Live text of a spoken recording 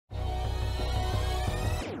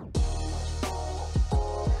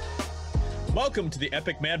Welcome to the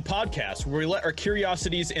EpicMan podcast, where we let our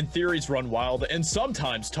curiosities and theories run wild and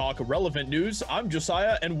sometimes talk relevant news. I'm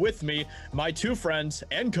Josiah, and with me, my two friends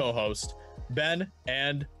and co-host, Ben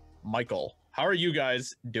and Michael. How are you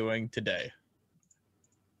guys doing today?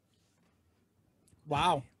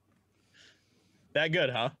 Wow. That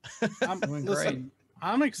good, huh? I'm doing listen, great.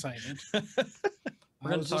 I'm excited. We're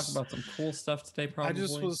going to talk about some cool stuff today, probably. I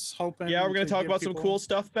just was hoping. Yeah, we're going to talk about people, some cool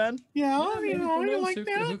stuff, Ben. Yeah, maybe, you know, who you knows? like Who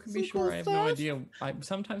that? can be Some sure? cool I have stuff? no idea.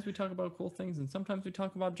 Sometimes we talk about cool things, and sometimes we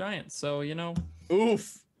talk about giants. So, you know,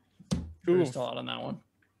 Oof. we're just out on that one.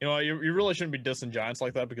 You know, you really shouldn't be dissing giants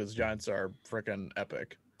like that because giants are freaking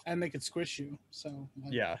epic. And they could squish you. So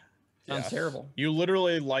like, Yeah. Sounds terrible. You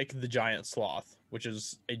literally like the giant sloth, which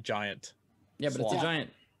is a giant. Yeah, but sloth. it's a giant,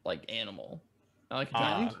 like, animal. Not like a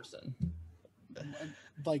giant person.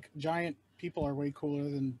 like giant people are way cooler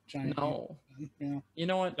than giant. No. People. Yeah. You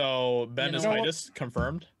know what? So, Ben is You know Titus,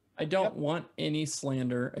 confirmed? I don't want any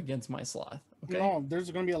slander against my sloth. Okay. No, there's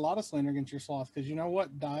going to be a lot of slander against your sloth because you know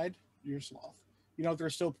what died? Your sloth. You know what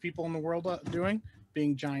there's still people in the world doing?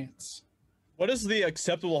 Being giants. What is the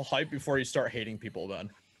acceptable height before you start hating people,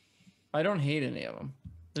 Ben? I don't hate any of them.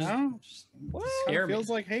 No, What? it Scare me. feels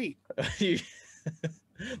like hate.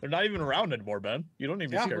 They're not even around anymore, Ben. You don't need to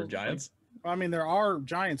be Yeah. scared of giants. I mean, there are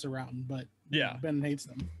giants around, but Yeah. Ben hates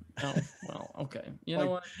them. Oh, well, okay. You know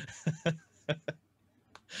what?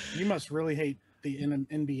 You must really hate the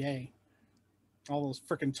NBA. All those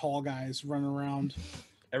freaking tall guys running around.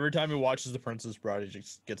 Every time he watches The Princess Bride, he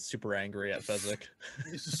just gets super angry at Fezzik.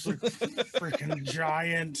 It's just like freaking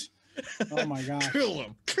giant. Oh my gosh! Kill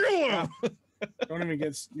him! Kill him! Don't even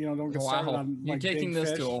get don't get started Wow. on You're like taking Big this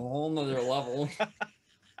Fish. to a whole nother level.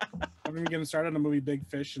 Don't even get started on the movie Big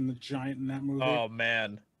Fish and the giant in that movie. Oh,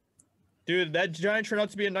 man. Dude, that giant turned out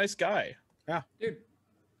to be a nice guy. Yeah, Dude,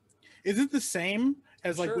 is it the same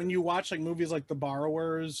as like Sure. when you watch like movies like The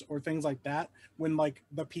Borrowers or things like that? When like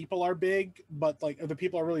the people are big, but like the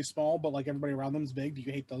people are really small, but like everybody around them is big. Do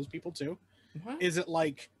you hate those people too? what? Is it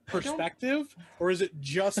like I don't- perspective, or is it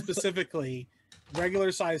just specifically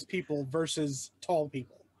regular sized people versus tall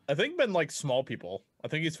people? I think Ben likes small people. I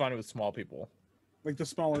think he's fine with small people. Like the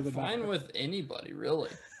smaller the Fine better. with anybody, really.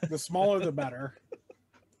 The smaller the better.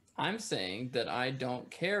 I'm saying that I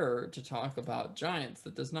don't care to talk about giants.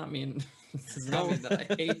 That does not mean that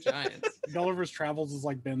I hate giants. Gulliver's Travels is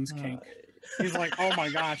like Ben's Uh, kink. He's like, oh my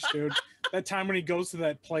gosh, dude. That time when he goes to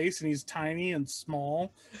that place and he's tiny and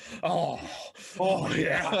small. Oh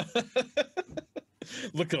yeah.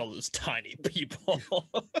 Look at all those tiny people.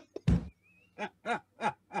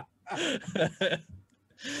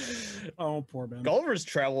 Oh, poor Ben. Gulliver's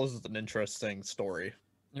Travels is an interesting story.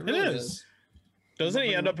 It really is. is. Doesn't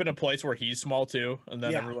he end up in a place where he's small too, and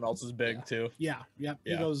then Yeah. everyone else is big Yeah. too? Yeah, yep.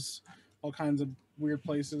 Yeah. He goes all kinds of weird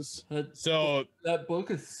places. So That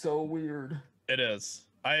book is so weird. it is.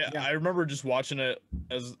 Yeah. I remember just watching it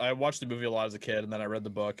as I watched the movie a lot as a kid, and then I read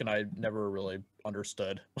the book, and I never really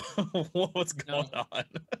understood what was going on.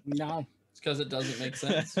 No. It's because it doesn't make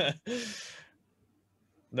sense.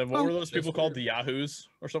 Then what Oh, were those people that's called? weird. The Yahoos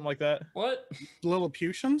or something like that? What?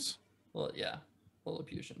 Lilliputians? Well, yeah.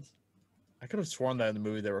 Lilliputians. I could have sworn that in the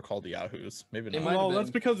movie they were called the Yahoos. Maybe It not. might have Well, been. that's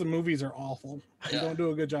because the movies are awful. They Yeah. don't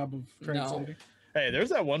do a good job of translating. Hey, there's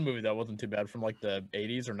that one movie that wasn't too bad from like the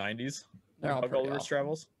 80s or 90s. They're all about pretty Gulliver's awful.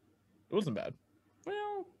 Travels. It wasn't bad.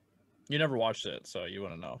 Well, You never watched it, so you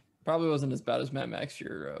wouldn't know. probably wasn't as bad as Mad Max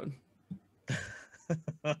Fury Road.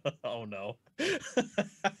 Oh no.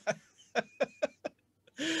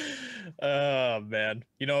 Oh man.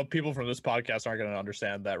 You know, people from this podcast aren't going to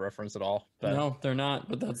understand that reference at all. But, No, they're not,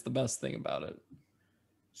 but that's the best thing about it.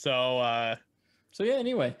 So So yeah,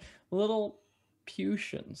 anyway,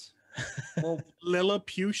 Lilliputians. Well,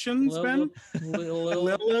 Lilliputians, Ben?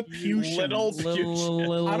 Lilliputians.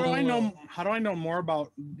 How do I know? How do I know more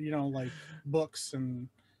about like books and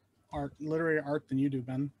art, literary art than you do,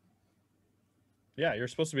 Ben? yeah, you're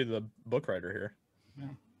supposed to be the book writer here. Yeah.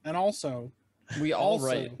 And also, We all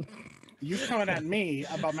write. you coming at me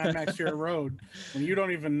about Mad Max Fury Road when you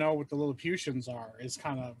don't even know what the Lilliputians are is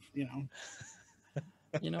kind of You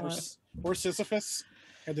know or, what? or Sisyphus.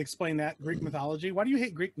 Had to explain that Greek mythology. Why do you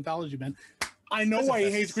hate Greek mythology, Ben? I know why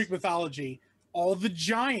he hates Greek mythology. All the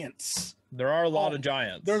giants. There are a lot of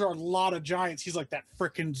giants. There are a lot of giants. He's like that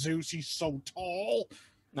freaking Zeus. He's so tall.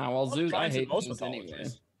 Nah, well, Zeus, I giants in hate most Zeus mythologies. anyway.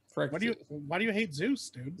 Frick Zeus. Why do you hate Zeus,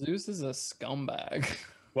 dude? Zeus is a scumbag.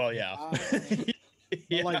 Well, yeah.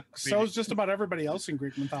 Well, like so's just about everybody else in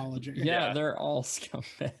Greek mythology. Yeah, Yeah. they're all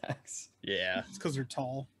scumbags. Yeah. It's because they're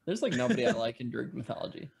tall. There's like nobody I like in Greek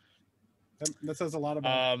mythology. That says a lot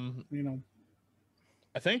about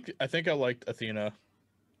I think I liked Athena.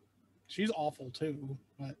 She's awful too.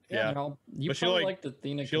 But Yeah. You But she, probably like- like the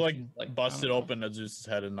Athena. She like I busted don't know. open Zeus's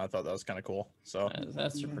head, and I thought that was kind of cool. So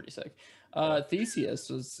That's pretty sick. Theseus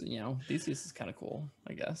was, Theseus is kind of cool,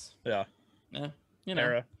 I guess. yeah,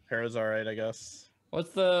 Hera's all right, I guess.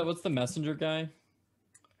 What's the messenger guy?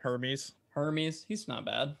 Hermes. He's not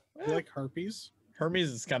bad. you like herpes? Hermes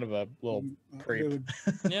is kind of a little creep. Dude,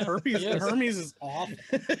 Yeah, Hermes is awful.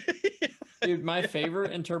 Dude, my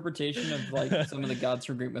favorite interpretation of like some of the gods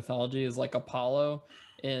from Greek mythology is like Apollo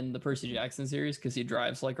in the Percy Jackson series because he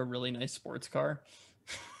drives like a really nice sports car.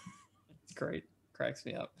 It's great. Cracks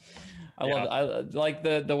me up. I love it. I like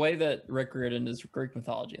the way that Rick Riordan is Greek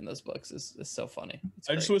mythology in those books is so funny.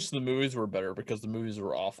 I just wish the movies were better because the movies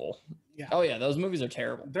were awful. Yeah. Oh yeah, those movies are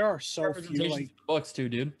terrible. There are so few like books too,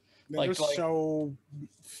 dude. there's so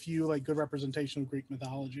few like good representation of Greek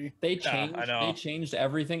mythology. They changed. I know. They changed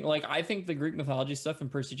everything. Like I think the Greek mythology stuff in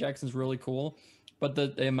Percy Jackson is really cool, but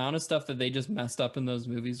the amount of stuff that they just messed up in those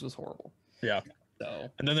movies was horrible. Yeah.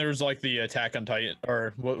 So. And then there's like the Attack on Titan,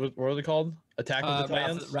 or what were they called? Attack of the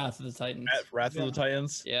Titans. Wrath of the Titans. Wrath of the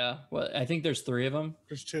Titans. Yeah. Well, I think there's 3 of them.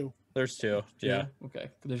 There's 2. There's 2. Yeah.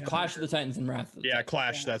 Okay. There's Clash of the Titans and Wrath of the Titans.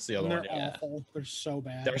 Clash. That's the other And one. they're Yeah. awful. They're so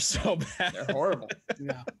bad. They're so bad. They're horrible.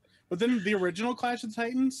 Yeah. But then the original Clash of the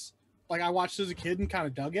Titans, like I watched as a kid and kind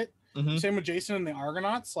of dug it. Mhm. Same with Jason and the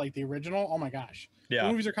Argonauts, like the original. Oh my gosh. Yeah.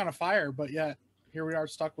 The movies are kind of fire, but yet here we are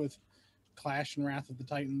stuck with Clash and Wrath of the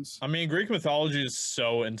Titans. I mean, Greek mythology is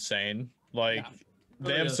so insane. Like, Yeah.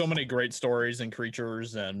 they have so many great stories and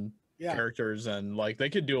creatures and characters, and like they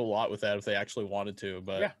could do a lot with that if they actually wanted to.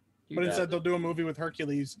 But Yeah. But instead, they'll do a movie with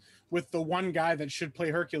Hercules with the one guy that should play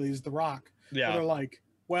Hercules, The Rock. yeah, They're like,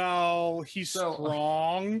 well, he's So,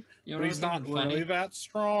 strong, You know but what he's I not was thinking really funny? that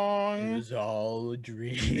strong. it was all a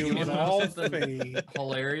dream. It was know all something? fake.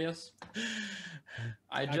 Hilarious.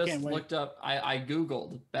 I I just can't wait. looked up. I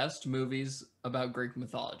googled best movies about Greek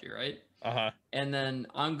mythology, right? Uh-huh. And then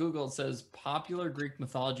on Google it says popular Greek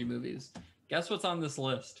mythology movies. Guess what's on this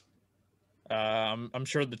list? I'm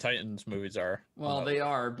sure the Titans movies are. Well, they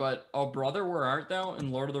are, but Oh Brother, Where Art Thou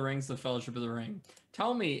and Lord of the Rings, The Fellowship of the Ring.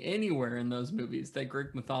 Tell me anywhere in those movies that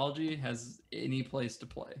Greek mythology has any place to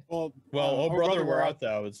play. Well, Oh Brother, Where Art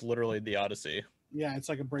Thou? It's literally the Odyssey, Yeah, it's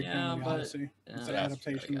like a breakdown of the but- Odyssey. It's an Yeah,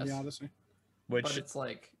 adaptation I of the guess. Odyssey. which But it's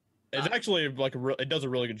like is actually like it does a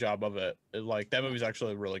really good job of it. Like that movie's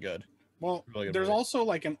actually really good. Well, Really good there's movie. also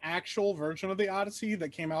like an actual version of the Odyssey that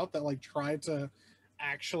came out that like tried to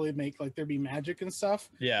actually make like there be magic and stuff.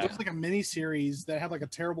 Yeah. It was like a mini series that had like a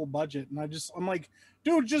terrible budget, and I'm like,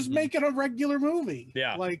 dude, just Mhm. make it a regular movie.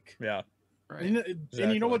 Yeah. Like, Yeah. right. and you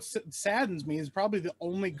Exactly. know what saddens me is probably the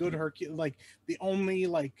only good Hercules, like the only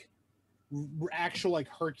like actual like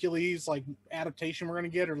Hercules like adaptation we're gonna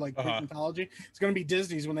get, or like Greek Uh-huh. mythology. It's gonna be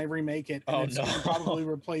Disney's when they remake it. And Oh, it's no. gonna probably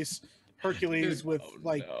replace Hercules Dude, with oh,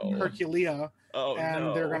 like no. Herculea, Oh and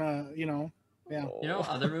no. they're gonna, yeah. You know,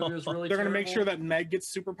 other movie was really They're gonna make sure terrible? that Meg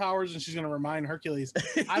gets superpowers, and she's gonna remind Hercules,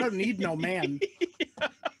 "I don't need no man."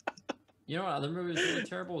 You know what other movie was really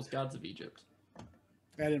terrible was Gods of Egypt.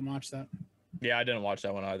 I didn't watch that. Yeah, I didn't watch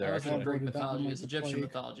that one either. That was Actually. Greek avoided that one mythology. like It's the Egyptian plague.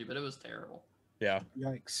 mythology, but it was terrible. Yeah.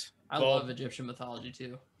 Yikes! I Well- love Egyptian mythology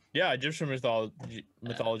too. Yeah, Egyptian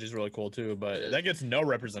mythology is really cool too, but that gets no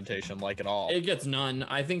representation like at all. It gets none.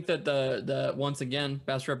 I think that the once again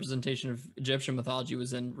best representation of Egyptian mythology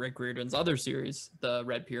was in Rick Riordan's other series, the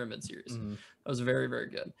Red Pyramid series. Mhm. That was very, very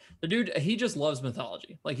good. The dude, he just loves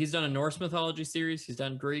mythology. Like he's done a Norse mythology series, he's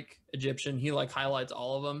done Greek, Egyptian. He like highlights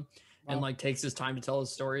all of them and Wow. like takes his time to tell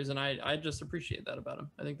his stories, and I just appreciate that about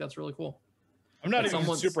him. I think that's really cool. I'm not But even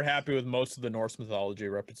someone's- super happy with most of the Norse mythology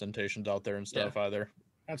representations out there and stuff either.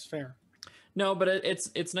 That's fair. No, but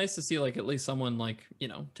it's nice to see like at least someone like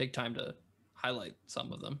take time to highlight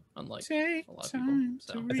some of them, unlike Take a lot of people. time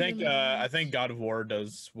So. to I realize. think God of War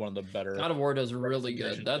does one of the better. God of War does really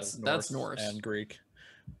good. representations of That's Norse. and Greek.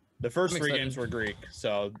 The first I'm 3 excited. games were Greek,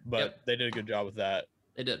 so but Yep. they did a good job with that.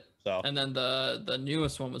 They did. So And then the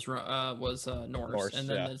newest one was Norse, Norse, and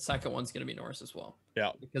then yeah. the second one's gonna be Norse as well.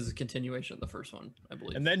 Yeah. Because it's a continuation of the first one, I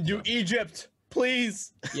believe. and then do So, Egypt,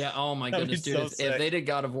 please. yeah. Oh my That'd be goodness, dude! so If sick. they did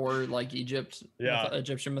God of War like Egypt, Yeah.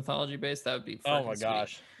 Egyptian mythology based, that would be. Oh my freaking sweet.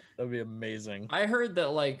 gosh, that'd be amazing. I heard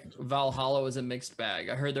that like Valhalla was a mixed bag.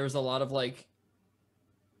 I heard there was a lot of like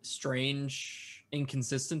strange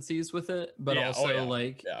inconsistencies with it, but Yeah, oh, also yeah,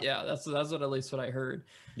 like yeah. that's what at least what I heard.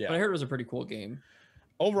 Yeah. But I heard it was a pretty cool game.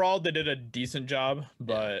 Overall, they did a decent job,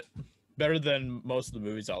 but better than most of the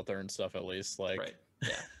movies out there and stuff. At least, like, Right. Yeah.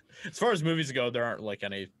 as far as movies go, there aren't like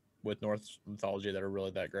any with Norse mythology that are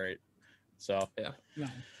really that great. So, No.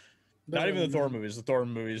 not even the Thor movies. The Thor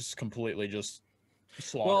movies completely just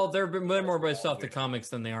Well, they're more based off the comics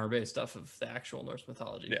than they are based off of the actual Norse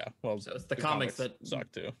mythology. Yeah, well, so it's the comics that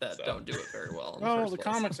suck too. That don't do it very well. Oh, the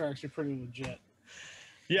comics are actually pretty legit.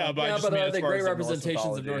 Yeah, but I just mean are as they far great as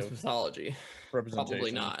representations of Norse mythology?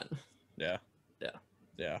 Probably not. Yeah.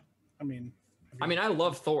 I mean, I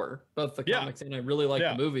love Thor, both the comics and I really like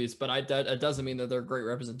the movies, but it doesn't mean that they're a great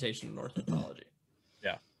representation of Norse mythology.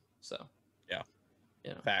 Yeah. So.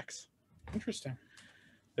 Yeah. Facts. Interesting.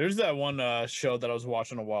 There's that one show that I was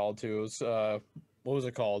watching a while too. It was what was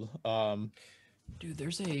it called? Dude,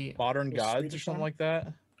 there's a Modern Gods or something like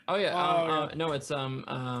that. Oh yeah. No, it's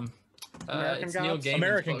American it's Gods? Neil Gaiman's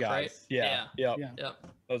American book, Gods. right? Yeah. Yep. Yep.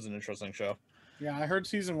 That was an interesting show. Yeah, I heard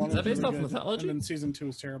season 1 Is was that based really off good, mythology? and then season 2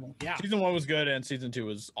 was terrible. Yeah. Season 1 was good and season 2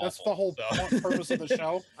 was awful. That's the whole purpose of the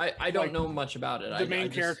show. I don't know much about it. The main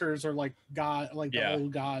characters are like the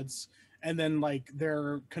old gods, and then like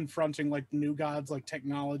they're confronting like new gods, like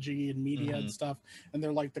technology and media and stuff, and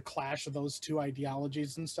they're like the clash of those two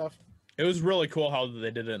ideologies and stuff. It was really cool how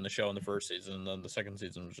they did it in the show in the first season, and then the second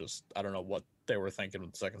season was just, I don't know what they were thinking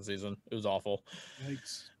with the second season. It was awful.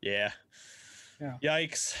 Yikes. Yeah.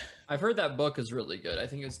 Yikes. I've heard that book is really good. I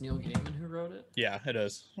think it's Neil Gaiman who wrote it. Yeah, it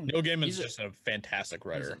is. Neil Gaiman's just a fantastic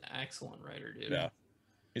writer. He's an excellent writer, dude. Yeah.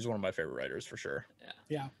 He's one of my favorite writers for sure.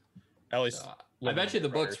 Yeah. At least. I bet you the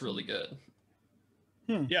book's really good.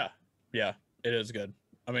 Yeah. Yeah, it is good.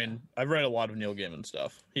 I mean, I've read a lot of Neil Gaiman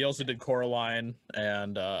stuff. He also did Coraline,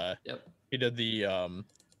 and he did the I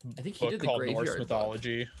think he book did the called Norse Graveyard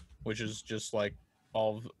Mythology, which is just like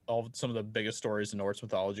all of some of the biggest stories in Norse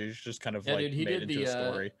mythology. It's just kind of like dude, he made did into a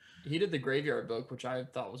story. He did the Graveyard book, which I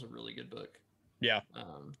thought was a really good book. Yeah.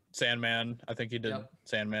 Sandman. I think he did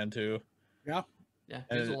Sandman too. Yeah. Yeah.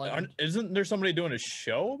 He's a legend. Isn't there somebody doing a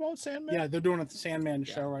show about Sandman? Yeah, they're doing a Sandman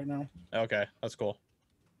show right now. Okay, that's cool.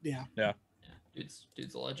 Yeah. Yeah.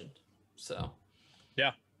 Dude's a legend. So.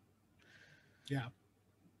 Yeah. Yeah.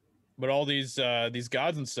 But all these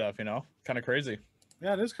gods and stuff, kind of crazy.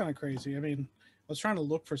 Yeah, it is kind of crazy. I mean, I was trying to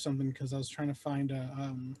look for something because I was trying to find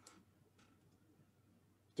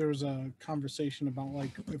there was a conversation about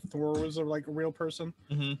like if Thor was a real person.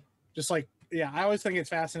 Just like, yeah, I always think it's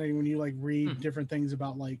fascinating when you like read different things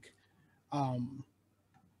about like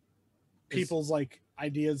people's like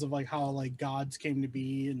ideas of like how like gods came to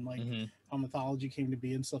be and like how mythology came to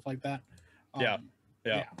be and stuff like that. Yeah.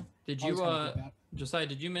 Did you Josiah,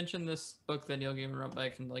 did you mention this book that Neil Gaiman wrote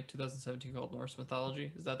back in like 2017 called Norse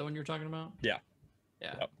Mythology? Is that the one you're talking about? Yeah.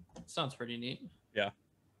 Yep. Sounds pretty neat. Yeah.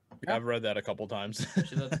 I've read that a couple times.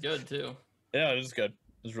 Actually, that's good too. Yeah, it is good.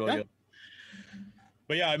 It's really good.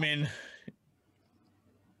 But yeah, I mean,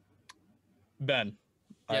 Ben,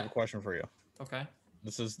 I have a question for you. Okay.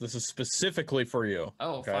 This is specifically for you.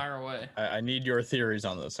 Oh, okay? Fire away. I need your theories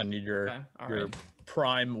on this. I need your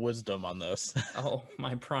prime wisdom on this. Oh,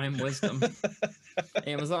 my prime wisdom.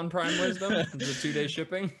 Amazon Prime Wisdom? Is it 2-day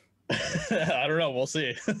shipping? I don't know. We'll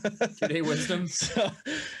see. 2-day wisdom. So,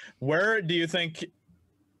 where do you think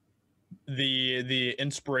the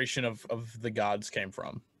inspiration of the gods came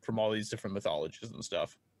from all these different mythologies and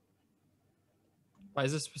stuff? Why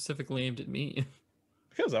is this specifically aimed at me?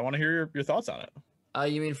 Because I want to hear your thoughts on it.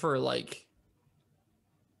 You mean for like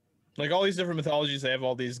all these different mythologies, they have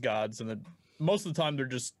all these gods, and then most of the time they're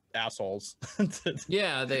just assholes.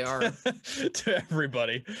 Yeah, they are to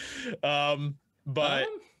everybody. But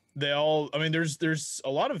they all, I mean, there's a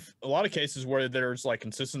lot of cases where there's like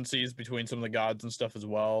consistencies between some of the gods and stuff as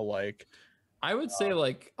well. Like, I would say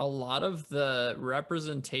like a lot of the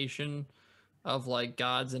representation of like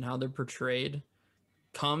gods and how they're portrayed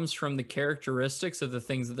comes from the characteristics of the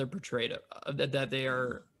things that they're portrayed that they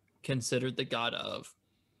are considered the god of,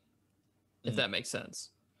 if that makes sense.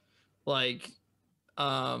 Like,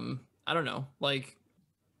 I don't know, like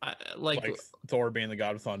Thor being the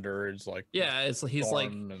god of thunder is like, he's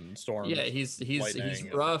like and storm. Yeah, he's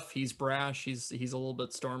rough, he's brash, he's a little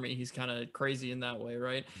bit stormy, he's kind of crazy in that way,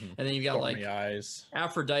 right? And then you got stormy like eyes.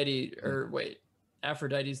 Aphrodite's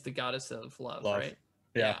the goddess of love. Right?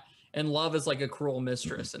 Yeah. And love is like a cruel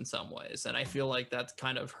mistress in some ways, and I feel like that's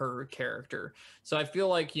kind of her character. So I feel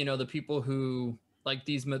like, the people who like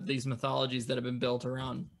these mythologies that have been built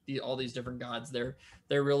around all these different gods, they're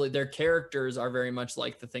really, their characters are very much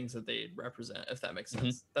like the things that they represent, if that makes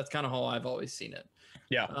sense. That's kind of how I've always seen it.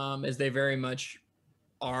 Yeah. Is they very much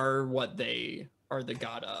are what they are the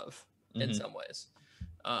god of in some ways.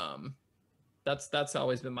 That's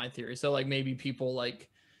always been my theory. So like maybe people like,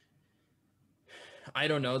 I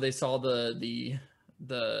don't know, they saw the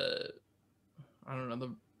I don't know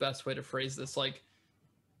the best way to phrase this, like,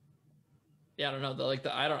 yeah, I don't know,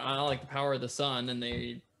 I don't like the power of the sun, and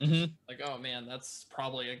they Like, oh man, that's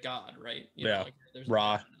probably a god, right? Like there's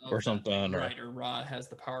Ra or something, right? Or Ra has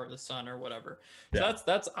the power of the sun or whatever. So Yeah.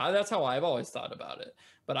 that's how I've always thought about it.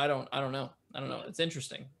 But I don't know. It's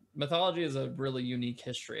interesting. Mythology is a really unique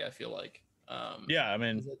history, I feel like. I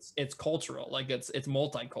mean, it's cultural, like it's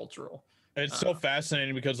multicultural. It's so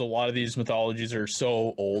fascinating because a lot of these mythologies are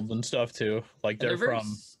so old and stuff too. Like they're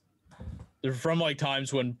from like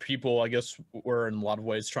times when people, I guess, were in a lot of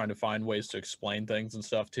ways trying to find ways to explain things and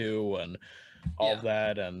stuff too, and all of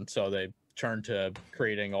that, and so they turned to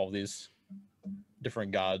creating all these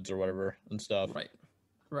different gods or whatever and stuff.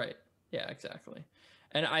 Right. Yeah, exactly.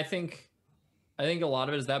 And I think a lot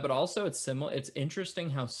of it is that, but also it's similar. It's interesting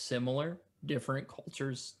how similar different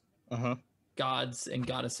cultures, gods and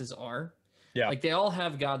goddesses are. Yeah. Like they all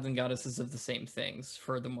have gods and goddesses of the same things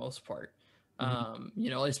for the most part.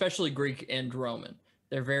 Especially Greek and Roman.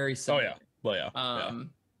 They're very similar. Oh yeah. Well,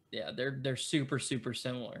 they're super, super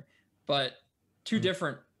similar. But two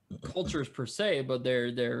different cultures per se, but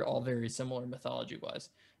they're all very similar mythology wise.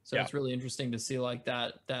 So it's really interesting to see like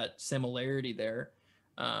that similarity there.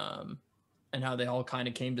 And how they all kind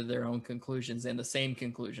of came to their own conclusions and the same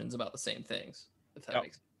conclusions about the same things, if that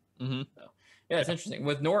makes sense. So, it's interesting.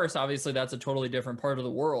 With Norse, obviously, that's a totally different part of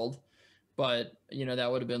the world, but,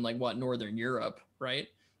 that would have been like, Northern Europe, right?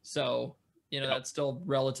 So, that's still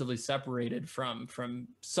relatively separated from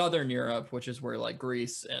Southern Europe, which is where like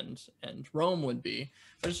Greece and Rome would be.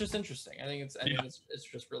 But it's just interesting. I think it's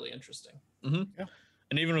just really interesting. Yeah.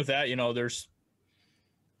 And even with that, there's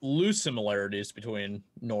loose similarities between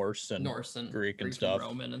Norse and Greek and stuff, and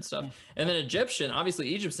Roman and stuff, and then Egyptian. Obviously,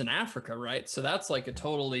 Egypt's in Africa, right? So that's like a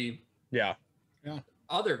totally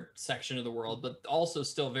other section of the world, but also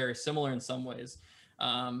still very similar in some ways.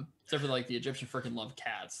 Except for like the Egyptian freaking love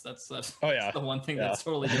cats. That's the one thing that's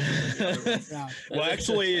totally different than the other ones. Well,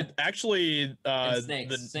 actually,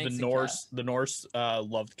 the Norse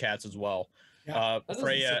loved cats as well.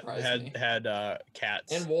 Freya had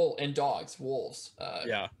cats and dogs, wolves.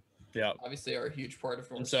 Obviously, are a huge part of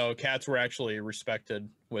Norse. And so cats were actually respected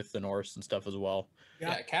with the Norse and stuff as well.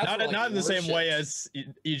 Cats not in the same way as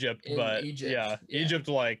Egypt, but Egypt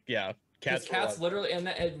cats literally.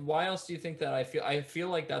 And why else do you think that? I feel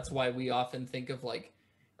like that's why we often think of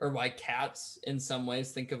why cats in some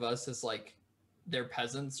ways think of us as like they're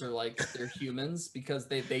peasants or like they're humans, because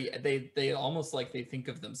they almost like they think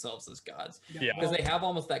of themselves as gods, because they have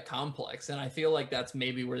almost that complex. And I feel like that's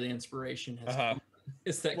maybe where the inspiration has come.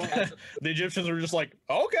 Is that the Egyptians were just like,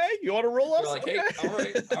 okay, you want to rule us? Like, hey,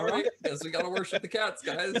 all right, guess we gotta worship the cats,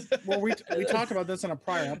 guys. Well, we talked about this in a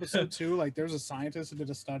prior episode too. Like, there's a scientist who did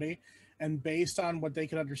a study, and based on what they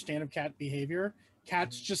could understand of cat behavior,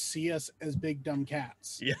 cats just see us as big dumb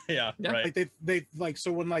cats. Yeah. Right. Like they like,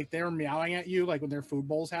 so when like they're meowing at you, like when their food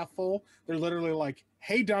bowl's half full, they're literally like,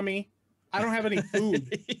 hey dummy, I don't have any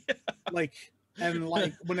food. Like, and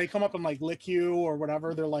like when they come up and like lick you or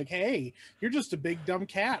whatever, they're like, hey, you're just a big dumb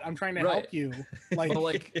cat, I'm trying to help you. Like,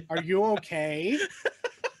 are you okay?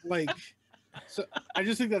 Like, so I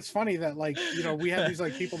just think that's funny that like, we have these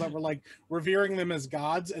like people that were like revering them as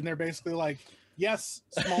gods, and they're basically like, yes,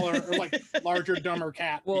 smaller or like larger, dumber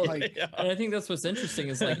cat. Well, and I think that's what's interesting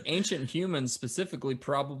is like ancient humans specifically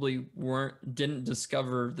probably didn't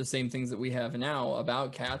discover the same things that we have now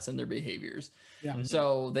about cats and their behaviors. Yeah.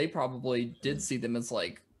 So they probably did see them as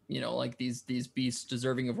like, like these beasts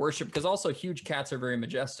deserving of worship, because also huge cats are very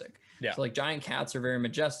majestic. Yeah. So like giant cats are very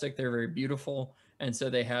majestic. They're very beautiful. And so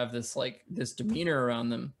they have this demeanor around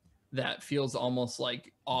them that feels almost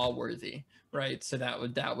like awe-worthy. Right. So that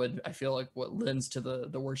would I feel like what lends to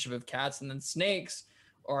the worship of cats. And then snakes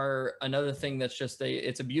are another thing that's just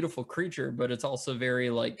it's a beautiful creature, but it's also very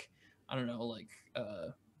like, I don't know,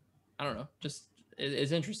 just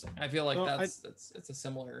it's interesting. I feel like it's a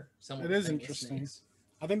similar. It is interesting.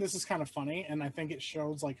 I think this is kind of funny, and I think it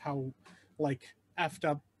shows like how like effed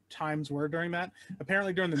up times were during that.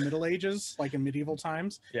 Apparently during the Middle Ages, like in medieval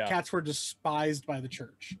times, cats were despised by the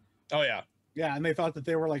church. Oh yeah. Yeah, and they thought that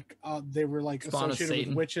they were like associated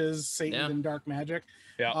with witches, Satan, and dark magic.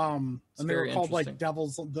 Yeah. And they were called like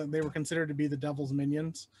devils. They were considered to be the devil's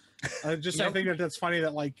minions. I think that's funny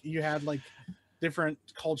that like you had like different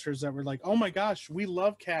cultures that were like, oh my gosh, we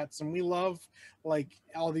love cats and we love like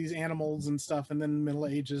all these animals and stuff. And then in the Middle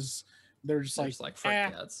Ages, they're just like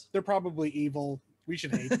cats. They're probably evil. We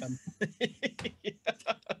should hate them.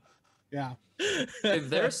 Yeah.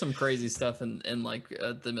 There's some crazy stuff in like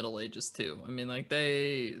the Middle Ages too. I mean, like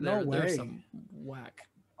there's some whack.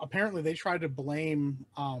 Apparently they tried to blame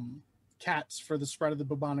cats for the spread of the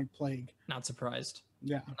bubonic plague. Not surprised.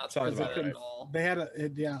 Yeah. Not surprised by that at all. They had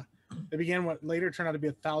they began what later turned out to be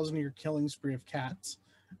a 1,000-year killing spree of cats.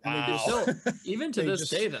 And Wow. they just, Still, even to They this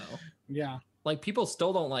just- day, though, yeah, like people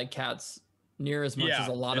still don't like cats near as much Yeah, as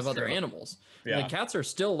a lot of it's other true. animals. Yeah. Like cats are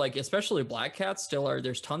still like, especially black cats still are,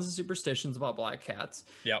 there's tons of superstitions about black cats.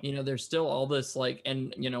 Yep. You know, there's still all this like,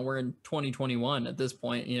 and you know, we're in 2021 at this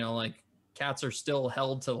point, you know, like cats are still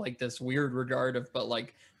held to like this weird regard of, but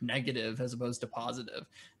like negative as opposed to positive.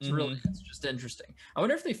 It's really, it's just interesting. I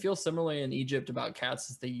wonder if they feel similarly in Egypt about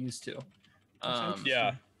cats as they used to.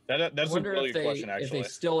 Yeah. That's I a wonder really if good they, question, if actually. they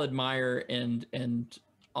still admire and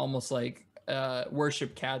almost like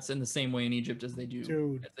worship cats in the same way in Egypt as they do,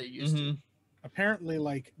 Dude. as they used to. apparently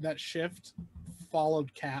like that shift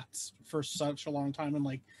followed cats for such a long time in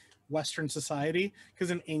like Western society,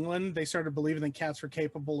 because in England they started believing that cats were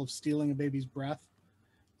capable of stealing a baby's breath.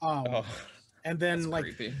 Oh. And then That's like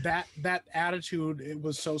creepy. that attitude, it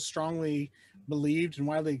was so strongly believed and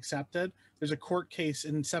widely accepted. There's a court case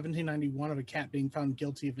in 1791 of a cat being found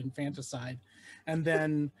guilty of infanticide, and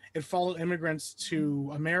then it followed immigrants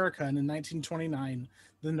to America. And in 1929,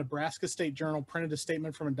 the Nebraska State Journal printed a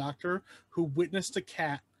statement from a doctor who witnessed a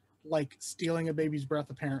cat like stealing a baby's breath,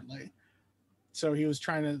 apparently. So he was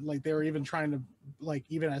trying to like, they were even trying to like,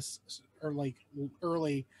 even as or like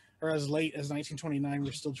early or as late as 1929,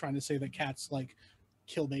 we're still trying to say that cats like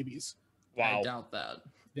kill babies. Wow. I doubt that.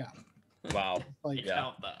 Wow. Like, Yeah.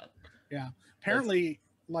 Doubt that. apparently,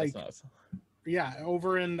 like, That's nuts. yeah,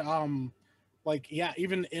 over in like, yeah,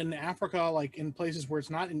 even in Africa, like in places where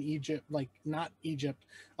it's not in Egypt, like not Egypt,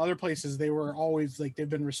 other places, they were always like, they've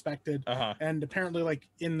been respected. Uh-huh. And apparently, like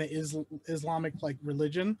in the Islamic like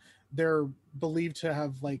religion, they're believed to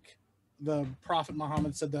have like, the Prophet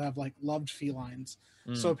Muhammad said to have like loved felines.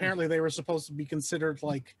 So Mm. apparently they were supposed to be considered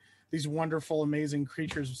like these wonderful, amazing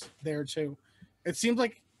creatures there too. It seems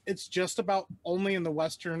like it's just about only in the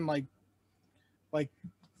Western, like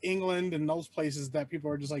England and those places, that people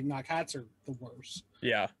are just like, nah, cats are the worst.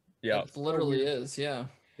 Yeah. Yeah. It literally is. Yeah.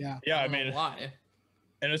 Yeah. Yeah. I don't know mean, why.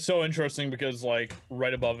 and it's so interesting because like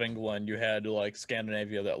right above England, you had like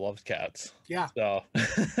Scandinavia that loved cats. Yeah. So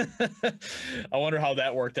I wonder how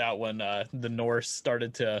that worked out when the Norse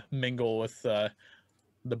started to mingle with the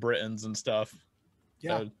Britons and stuff.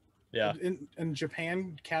 Yeah. So, yeah. In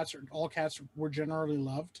Japan, all cats were generally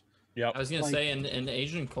loved. Yep. I was gonna like- say in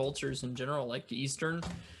Asian cultures in general, like the Eastern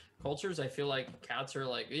cultures, I feel like cats are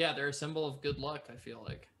like, yeah, they're a symbol of good luck. I feel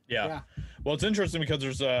like. Yeah. Yeah. Well, it's interesting because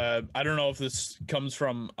there's I don't know if this comes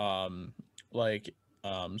from some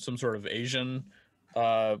sort of Asian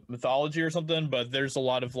mythology or something, but there's a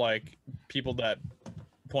lot of like people that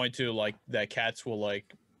point to like that cats will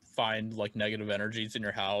like find like negative energies in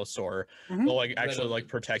your house, or Mhm. they'll like Rid actually of like the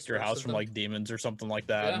protect your source house of from them. like demons or something like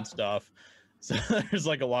that Yeah. and stuff. So there's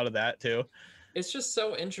like a lot of that too. It's just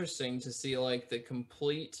so interesting to see like the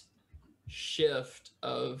complete shift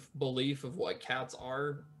of belief of what cats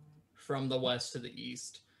are from the west to the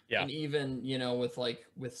east. Yeah. And even, you know,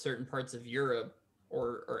 with certain parts of Europe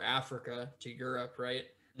or Africa to Europe, right?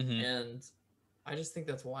 Mhm. And I just think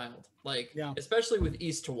that's wild. Like, Yeah. especially with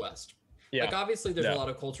east to west. Yeah. Like obviously there's Yeah. a lot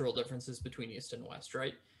of cultural differences between east and west,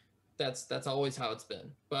 right? That's always how it's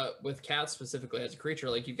been. But with cats specifically as a creature,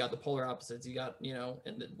 like you've got the polar opposites. You got, you know,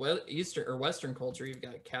 in the eastern or western culture, you've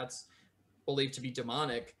got cats believed to be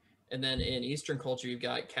demonic, and then in eastern culture, you've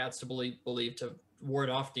got cats to believe to ward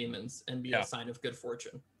off demons and be Yeah. a sign of good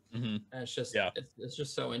fortune. Mhm. And it's just Yeah. it's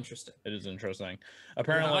just so interesting. It is interesting. And how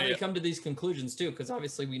Apparently, they come to these conclusions too, because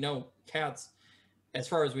obviously we know cats, as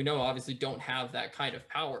far as we know, obviously don't have that kind of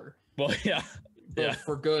power. well, yeah. Both Yeah.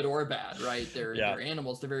 for good or bad, right? They're Yeah. they're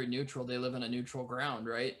animals. They're very neutral. They live on a neutral ground,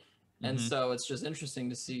 right? And Mhm. so it's just interesting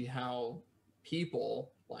to see how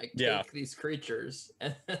people like take Yeah. these creatures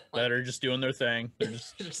and That like, are just doing their thing. They're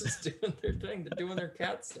just just doing their thing. They're doing their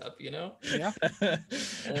cat stuff, you know. Yeah.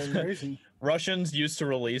 And Crazy. Russians used to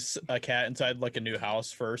release a cat inside like a new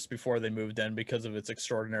house first before they moved in because of its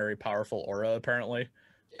extraordinary powerful aura, apparently.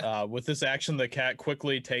 With this action, the cat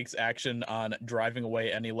quickly takes action on driving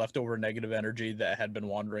away any leftover negative energy that had been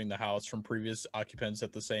wandering the house from previous occupants,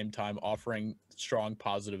 at the same time offering strong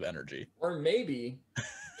positive energy. or maybe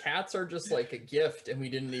cats are just like a gift and we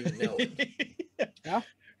didn't even know it. Yeah.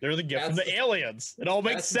 They're the gift from Cats- the aliens. It all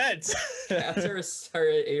makes sense. Cats are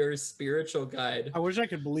a spiritual guide. I wish I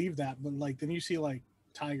could believe that, but like then you see like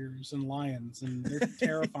tigers and lions, and they're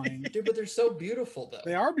terrifying. Dude, but they're so beautiful though.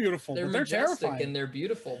 They are beautiful, They're but they're majestic terrifying. and they're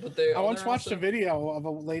beautiful, but they. I once watched a video of a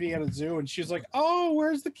lady at a zoo, and she's like, "Oh,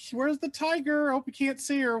 where's the tiger? I hope you can't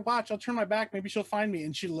see her. Watch, I'll turn my back. Maybe she'll find me."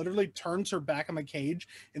 And she literally turns her back on the cage,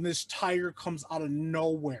 and this tiger comes out of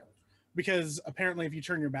nowhere. Because apparently, if you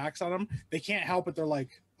turn your backs on them, they can't help it. They're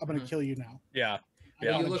like, "I'm gonna Mhm. kill you now." Yeah. I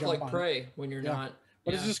Yeah. gotta You look jump like on it." prey when you're Yeah. not.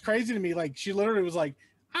 But yeah. it's just crazy to me. Like she literally was like,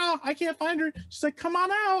 "Oh, I can't find her." She's like, "Come on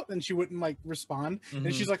out," and she wouldn't like respond.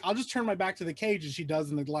 And she's like, "I'll just turn my back to the cage," and she does,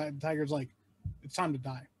 and the tiger's like, "It's time to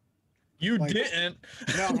die." You Like, didn't.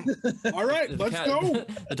 No. All right, The let's cat- go.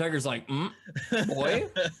 The tiger's like, boy.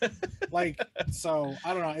 Like, so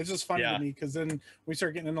I don't know. It's just funny Yeah. to me because then we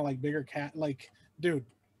start getting into like bigger cat. Like, dude,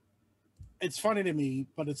 it's funny to me,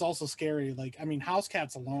 but it's also scary. Like, I mean, house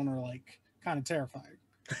cats alone are like kind of terrifying.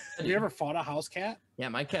 Have you ever fought a house cat? Yeah,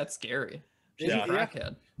 my cat's scary. She's Yeah. a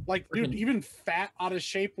crackhead. Like, dude, Freaking- even fat, out of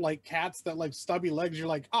shape, like cats that like stubby legs, you're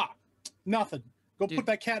like, nothing. Go Dude, put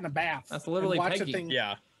that cat in a bath. that's and literally watch the Peggy. thing.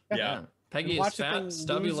 Yeah. Yeah. and Peggy is watch the thing fat,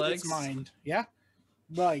 stubby lose legs. its mind. Yeah,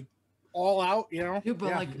 like all out, you know. Dude, but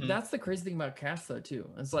Yeah. like that's the crazy thing about cats though too.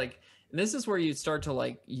 It's like this is where you start to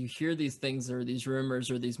like you hear these things or these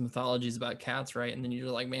rumors or these mythologies about cats, right? And then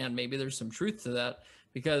you're like, man, maybe there's some truth to that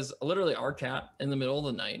because literally our cat in the middle of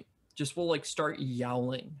the night just will like start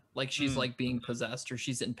yowling like she's like being possessed or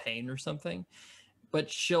she's in pain or something. But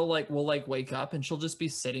she'll like we'll like wake up and she'll just be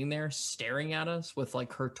sitting there staring at us with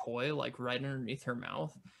like her toy like right underneath her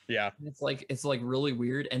mouth. Yeah. It's like really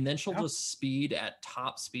weird. And then she'll Yeah. just speed at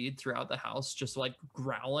top speed throughout the house, just like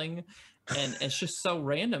growling. And it's just so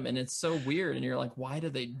random and it's so weird. And you're like, why do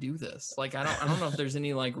they do this? Like I don't know if there's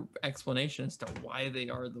any like explanation as to why they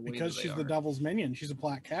are the way Because that she's they the are. devil's minion. She's a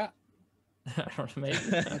black cat. I don't know, maybe.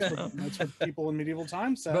 That's what people in medieval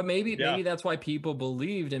times said. But maybe Yeah. maybe that's why people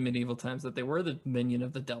believed in medieval times that they were the minion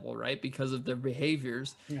of the devil, right? Because of their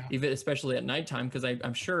behaviors, Yeah. even especially at nighttime. Because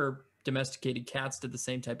I'm sure domesticated cats did the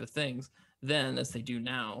same type of things then as they do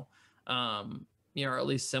now, or at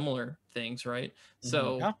least similar things, right?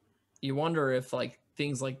 So Yeah. you wonder if like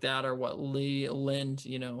things like that are what lend,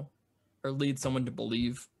 or lead someone to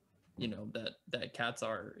believe, that cats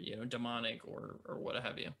are demonic or what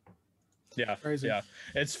have you. Yeah. Crazy. Yeah.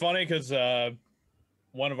 It's funny because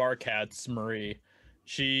one of our cats, Marie,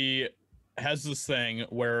 she has this thing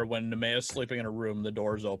where when Nemea's sleeping in a room, the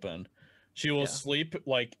door's open. She will Yeah. sleep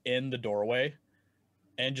like in the doorway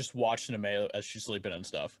and just watch Nemea as she's sleeping and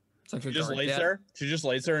stuff. It's like She a just guard lays cat. there. She just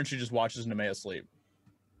lays there and she just watches Nemea sleep.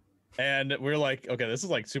 And we're like, okay, this is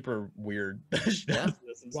like super weird. She does Yeah.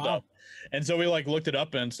 this and Wow. stuff. And so we like looked it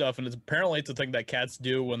up and stuff, and it's apparently a thing that cats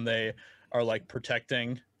do when they are like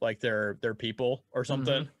protecting like their people or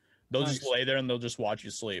something. They'll just Nice. lay there and they'll just watch you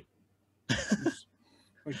sleep.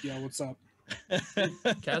 Like, yeah, what's up?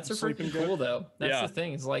 Cats are Sleeping freaking good. cool though. That's Yeah. the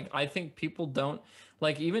thing. It's like I think people don't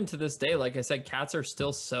like even to this day, like I said, cats are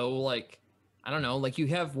still so like I don't know, like you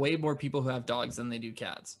have way more people who have dogs than they do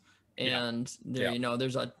cats. Yeah. And there, Yeah.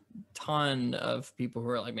 there's a ton of people who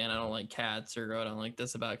are like, man, I don't like cats or I don't like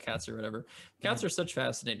this about cats or whatever. Cats are such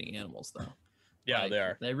fascinating animals though. Yeah, Like, they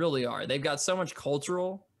are. They really are. They've got so much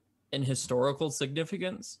cultural and historical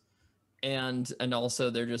significance. And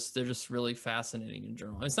also they're just really fascinating in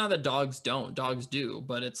general. It's not that dogs do,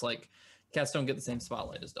 but it's like cats don't get the same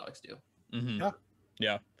spotlight as dogs do. Mm-hmm. Yeah.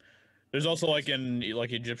 Yeah. There's also like in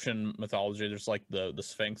like Egyptian mythology, there's like the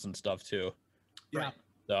Sphinx and stuff too. Yeah. Right.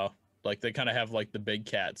 So like they kind of have like the big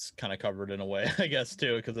cats kind of covered in a way, I guess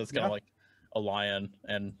too, because it's kind of Yeah. like a lion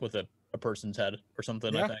and with a person's head or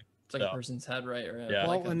something. I Yeah. think. It's like So, a person's head, right? Or Yeah.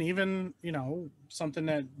 Well, like and even something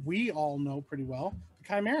that we all know pretty well, the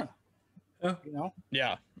chimera. Yeah.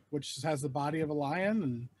 yeah. Which has the body of a lion,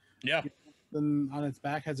 and Yeah. then on its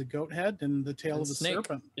back has a goat head and the tail And of a snake.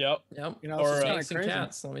 serpent. Yep. yep. You know, Or, it's kind Snakes of and crazy.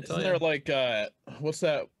 cats. Let me tell Isn't you. there like what's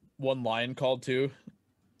that one lion called too?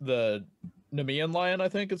 The Nemean lion, I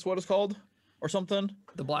think is what it's called, or something.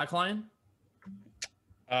 The black lion.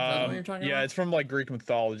 that what you're talking Yeah, about? it's from like Greek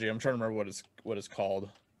mythology. I'm trying to remember what it's called.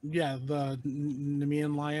 Yeah, the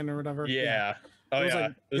Nemean lion or whatever. Yeah. Oh it was yeah.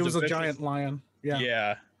 like it was a vicious- giant lion. Yeah.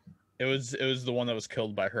 Yeah. It was the one that was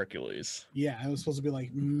killed by Hercules. Yeah, it was supposed to be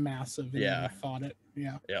like massive. And Yeah. they fought it.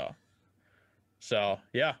 Yeah, Yeah. So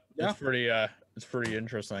yeah, Yeah. it's pretty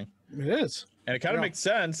interesting. it is. And it kind of Yeah. makes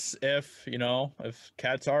sense if if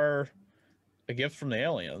cats are a gift from the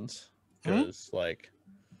aliens, Mhm. because like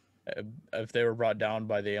if they were brought down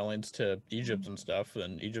by the aliens to Egypt and stuff,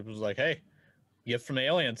 then Egypt was like, hey, gift from the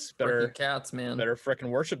aliens, better Freaking cats, man. frickin'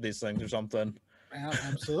 worship these things or something. Yeah,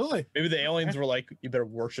 absolutely. Maybe the aliens were like, you better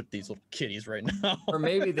worship these little kitties right now. Or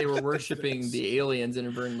maybe they were worshiping the aliens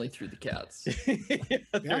inadvertently through the cats. Yeah,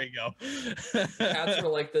 there you go. Cats were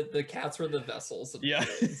like the cats were the vessels. Of the Yeah.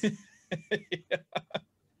 aliens. Yeah.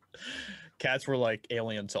 Cats were like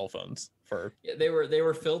alien cell phones for Yeah, they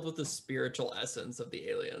were filled with the spiritual essence of the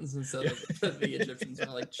aliens, and so the Egyptians were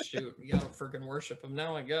like, "Shoot, we gotta freaking worship them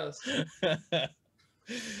now, I guess."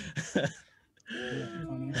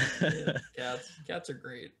 Funny. Yeah, cats are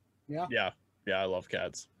great. yeah, I love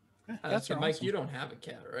cats. That's So, Mike, awesome. you don't have a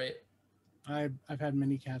cat, right? I've had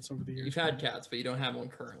many cats over the years. You've had cats, but you don't have one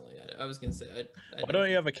currently. I was gonna say. Why don't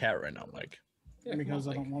you have a cat right now, Mike? Yeah, Because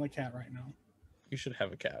on, I don't want a cat right now. You should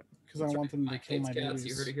have a cat. Because I want them to kill my cats. babies.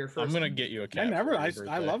 You heard it here first. I'm gonna get you a cat.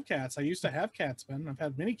 I love cats. I used to have cats, Ben. I've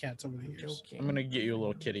had many cats over the years. I'm gonna get you a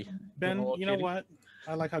little kitty. Ben, you know kitty? what?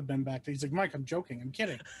 I like how Ben backed. He's like, Mike, I'm joking. I'm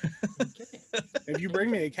kidding. I'm kidding. If you bring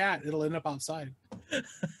me a cat, it'll end up outside.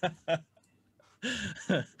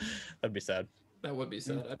 That'd be sad. That would be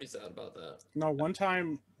sad. I'd be sad about that. No, one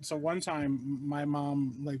time, my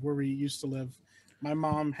mom, like where we used to live, my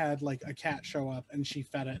mom had like a cat show up and she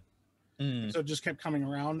fed it. So it just kept coming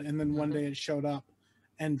around. And then one day it showed up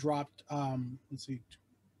and dropped,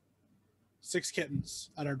 6 kittens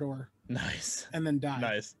at our door. Nice. And then died.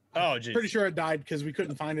 Nice. Oh, geez. Pretty sure it died because we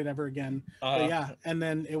couldn't find it ever again. But yeah. And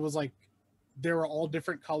then it was like, they were all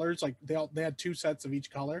different colors. Like they had 2 sets of each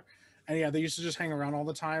color. And yeah, they used to just hang around all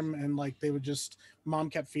the time, and like they would just, mom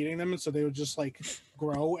kept feeding them, and so they would just like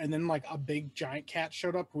grow. And then like a big giant cat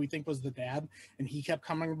showed up, who we think was the dad, and he kept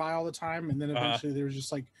coming by all the time. And then eventually there was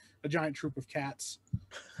just like a giant troop of cats.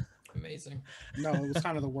 Amazing. No, it was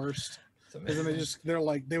kind of the worst. Because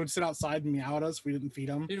then they would sit outside and meow at us if we didn't feed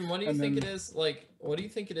them. Dude, what do you think it is? Like, what do you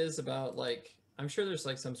think it is about, like, I'm sure there's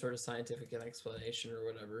like some sort of scientific explanation or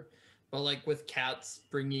whatever, but like with cats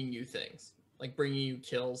bringing you things, like bringing you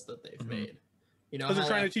kills that they've made, you know, because they're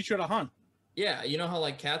trying to teach you how to hunt. Yeah, you know how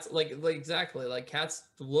like cats, like exactly, like cats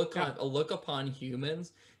look upon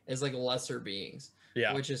humans as like lesser beings.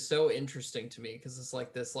 Yeah, which is so interesting to me because it's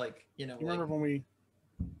like this, like, you know. You remember when we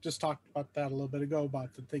just talked about that a little bit ago about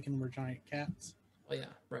thinking we're giant cats? Oh yeah,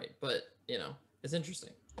 right. But you know, it's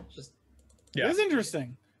interesting. It's just it is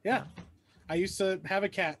interesting. Yeah, I used to have a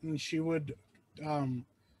cat, and she would,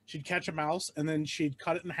 she'd catch a mouse, and then she'd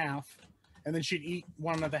cut it in half. And then she'd eat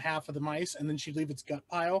one of the half of the mice, and then she'd leave its gut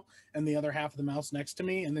pile and the other half of the mouse next to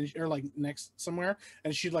me, and then or like next somewhere,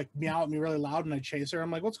 and she'd like meow at me really loud, and I'd chase her. I'm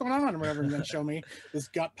like, "What's going on?" or whatever, and then show me this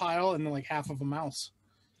gut pile and then like half of a mouse.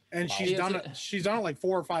 And she's done it. She's done it like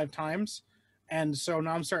 4 or 5 times, and so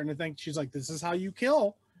now I'm starting to think she's like, "This is how you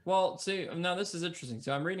kill." Well, see, now this is interesting.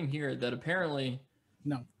 So I'm reading here that apparently,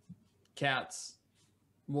 cats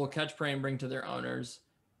will catch prey and bring to their owners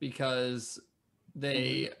because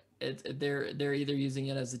they. They're either using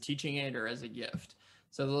it as a teaching aid or as a gift.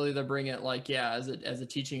 So they'll either bring it like, as a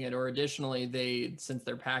teaching aid, or additionally, since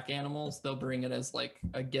they're pack animals, they'll bring it as like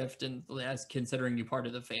a gift and as considering you part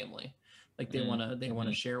of the family. Like they want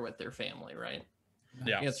to share with their family, right?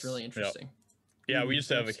 Yeah, I think that's really interesting. Yeah, we used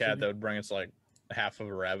to have a cat that would bring us like half of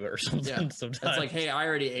a rabbit or something. Yeah. Sometimes it's like, hey, I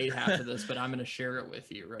already ate half of this, but I'm gonna share it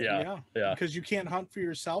with you, right? Yeah. Because you can't hunt for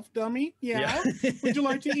yourself, dummy. Yeah. Would you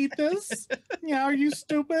like to eat this? Yeah. Are you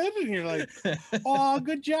stupid? And you're like, oh,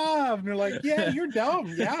 good job. And you're like, yeah, you're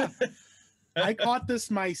dumb. Yeah. I caught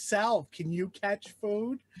this myself. Can you catch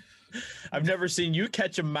food? I've never seen you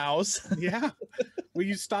catch a mouse. Yeah. Will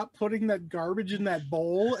you stop putting that garbage in that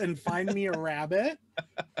bowl and find me a rabbit?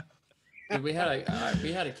 Dude, we had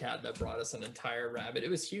a cat that brought us an entire rabbit. It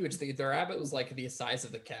was huge. The rabbit was like the size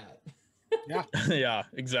of the cat. Yeah. Yeah,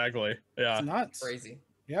 exactly. Yeah. It's nuts. Crazy.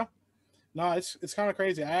 Yeah. No, it's kind of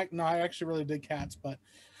crazy. I actually really dig cats, but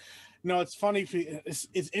no, it's funny.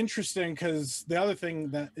 It's interesting because the other thing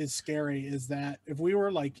that is scary is that if we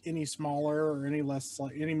were like any smaller or any less,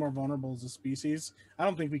 like any more vulnerable as a species, I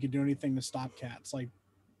don't think we could do anything to stop cats. Like,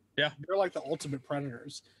 they're like the ultimate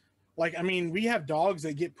predators. Like, I mean, we have dogs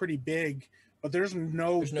that get pretty big, but there's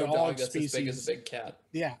no dog that's species as big as a big cat.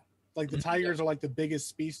 Yeah, like the tigers are like the biggest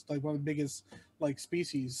species, like one of the biggest like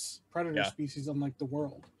species, predator species in like the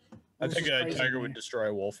world. I think a tiger would destroy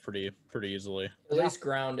a wolf pretty easily. At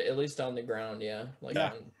least on the ground, yeah. Like,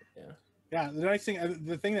 yeah. The nice thing,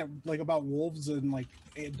 the thing that like about wolves and like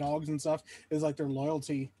dogs and stuff is like their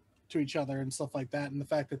loyalty to each other and stuff like that, and the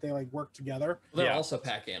fact that they like work together. Well, they're also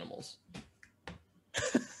pack animals.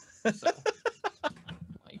 So,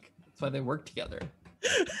 like, that's why they work together.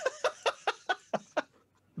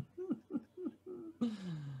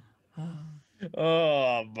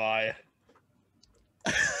 Oh my.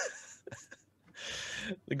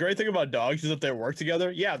 The great thing about dogs is that they work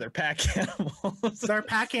together. Yeah, they're pack animals. They're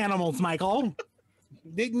pack animals, Michael.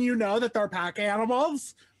 Didn't you know that they're pack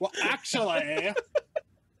animals? Well, actually.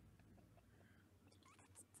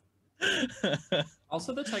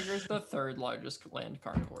 Also, the tiger is the 3rd largest land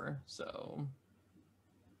carnivore, so...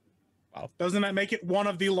 Wow. Doesn't that make it one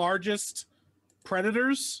of the largest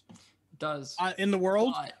predators? It does. In the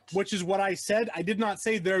world, which is what I said. I did not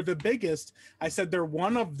say they're the biggest. I said they're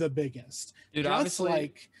one of the biggest. Dude, just obviously...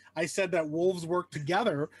 like I said that wolves work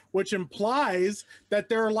together, which implies that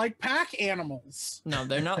they're like pack animals. No,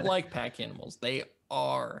 they're not like pack animals. They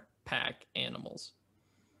are pack animals.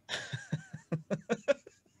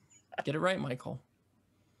 Get it right, Michael.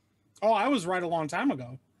 Oh, I was right a long time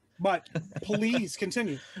ago. But please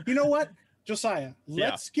continue. You know what, Josiah?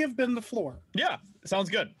 Let's give Ben the floor. Yeah, sounds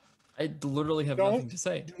good. I literally have nothing to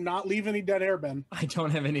say. Do not leave any dead air, Ben. I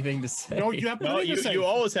don't have anything to say. No, you have plenty to say. You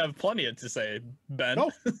always have plenty to say, Ben.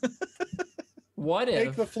 No. What if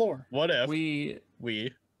take the floor? What if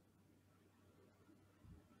we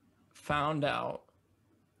found out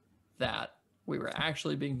that we were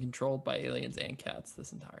actually being controlled by aliens and cats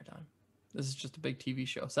this entire time? This is just a big TV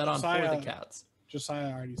show set on for the cats.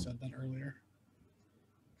 Josiah already said that earlier.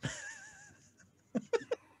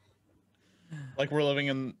 Like we're living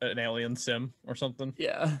in an alien sim or something?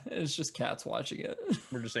 Yeah, it's just cats watching it.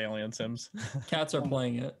 We're just alien sims. Cats are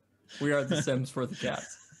playing it. We are the sims for the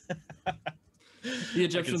cats. The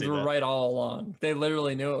Egyptians were right all along. They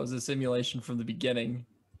literally knew it was a simulation from the beginning.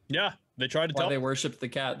 Yeah, they tried to tell. They worshipped the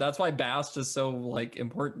cat. That's why Bast is so like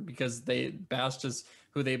important, because Bast is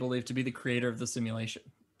who they believe to be the creator of the simulation.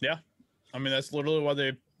 Yeah, I mean that's literally why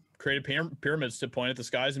they created pyramids, to point at the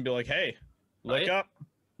skies and be like, "Hey, look up,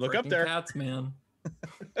 look up there." Cats, man.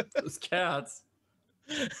 Those cats.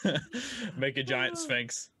 Make a giant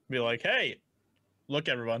sphinx. Be like, "Hey, look,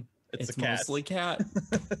 everyone, it's a cat." Mostly cat.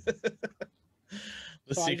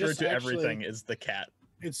 The secret to everything is the cat.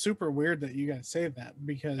 It's super weird that you guys say that,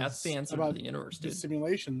 because that's the answer about to the universe, dude. The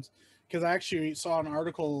simulations. Because I actually saw an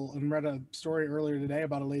article and read a story earlier today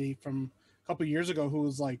about a lady from a couple years ago who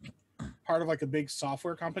was like part of like a big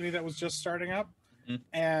software company that was just starting up. Mm-hmm.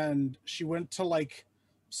 And she went to like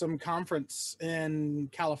some conference in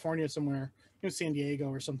California somewhere, San Diego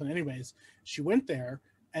or something. Anyways, she went there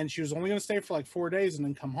and she was only going to stay for like 4 days and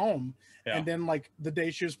then come home. Yeah. And then like the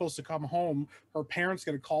day she was supposed to come home, her parents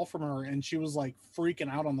get a call from her and she was like freaking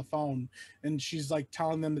out on the phone. And she's like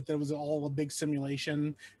telling them that there was all a big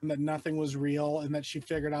simulation and that nothing was real, and that she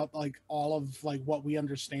figured out like all of like what we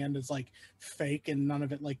understand is like fake and none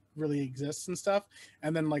of it like really exists and stuff.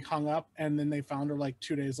 And then like hung up, and then they found her like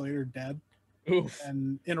 2 days later dead. Oof.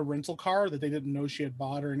 And in a rental car that they didn't know she had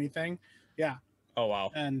bought or anything. Yeah. Oh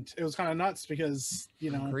wow. And it was kind of nuts because,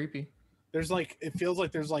 you know, creepy. There's like, it feels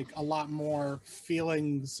like there's like a lot more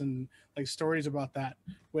feelings and like stories about that,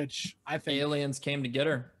 which I think aliens came to get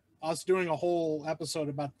her. Us doing a whole episode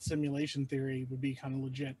about the simulation theory would be kind of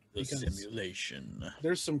legit. The simulation.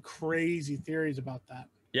 There's some crazy theories about that.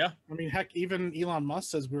 Yeah. I mean, heck, even Elon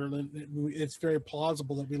Musk says it's very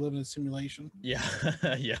plausible that we live in a simulation. Yeah.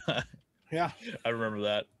 Yeah. Yeah. I remember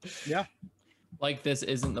that. Yeah. Like this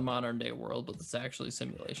isn't the modern day world, but it's actually a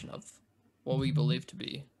simulation of what we believe to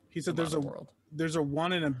be. He said there's a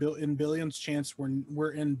 1 in billions chance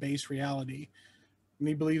we're in base reality, and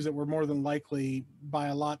he believes that we're more than likely by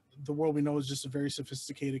a lot. The world we know is just a very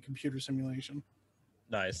sophisticated computer simulation.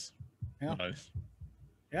 Nice. Yeah. Nice.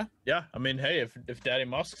 Yeah. Yeah. I mean, hey, if Daddy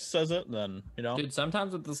Musk says it, then you know. Dude,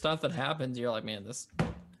 sometimes with the stuff that happens, you're like, man, this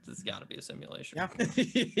has got to be a simulation. Yeah.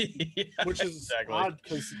 Yeah, which is odd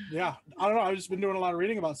because, yeah, I don't know. I've just been doing a lot of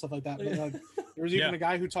reading about stuff like that. But like, there was even a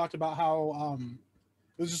guy who talked about how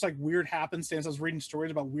it was just like weird happenstance. I was reading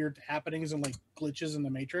stories about weird happenings and like glitches in the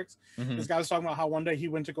Matrix. Mm-hmm. This guy was talking about how one day he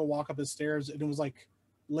went to go walk up his stairs and it was like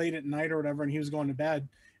late at night or whatever, and he was going to bed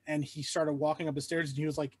and he started walking up the stairs and he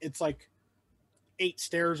was like, it's like 8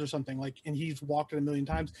 stairs or something, like, and he's walked it a million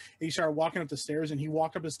times. And he started walking up the stairs and he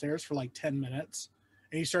walked up the stairs for like 10 minutes.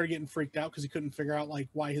 And he started getting freaked out because he couldn't figure out like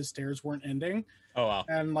why his stairs weren't ending. Oh wow!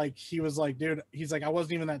 And like he was like, dude, he's like, I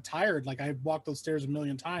wasn't even that tired. Like I walked those stairs a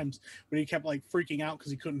million times, but he kept like freaking out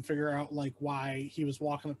because he couldn't figure out like why he was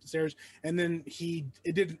walking up the stairs. And then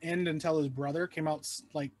it didn't end until his brother came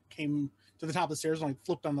to the top of the stairs and like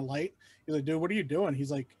flipped on the light. He's like, dude, what are you doing?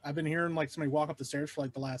 He's like, I've been hearing like somebody walk up the stairs for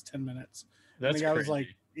like the last 10 minutes. That's and the guy crazy. was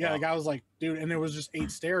like, yeah, wow. The guy was like, dude, and there was just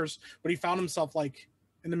 8 stairs, but he found himself like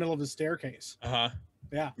in the middle of his staircase.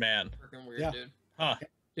 Yeah. Man. Freaking weird, dude. Huh.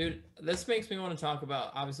 Dude, this makes me want to talk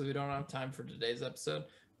about, obviously we don't have time for today's episode,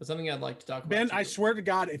 but something I'd like to talk about. Ben, I swear to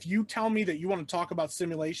God, if you tell me that you want to talk about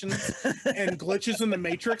simulations and glitches in the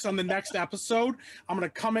Matrix on the next episode, I'm going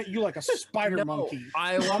to come at you like a spider monkey.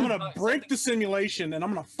 I'm going to break the simulation and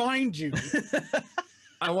I'm going to find you.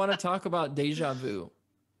 I want to talk about deja vu.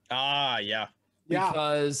 Ah, yeah.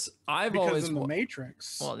 Because I've always in the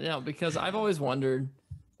Matrix. Well, yeah, because I've always wondered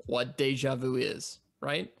what deja vu is,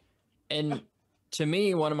 right? And to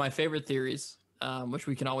me, one of my favorite theories, which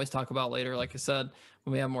we can always talk about later, like I said,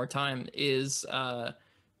 when we have more time, is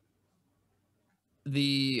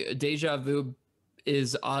the deja vu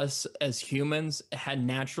is us as humans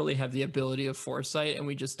naturally have the ability of foresight, and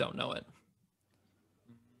we just don't know it.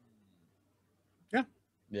 Yeah.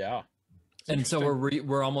 Yeah. And so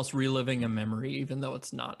we're almost reliving a memory, even though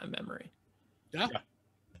it's not a memory. Yeah.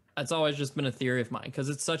 That's always just been a theory of mine because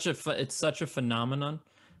it's such a phenomenon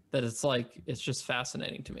that it's just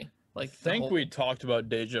fascinating to me. Like, I think we talked about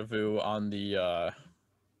deja vu on the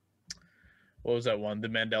what was that one? The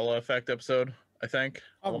Mandela Effect episode, I think.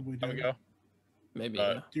 Probably a long time did. ago. maybe.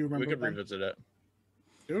 Do you remember? We could revisit it.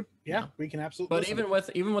 Dude, yeah, we can absolutely. But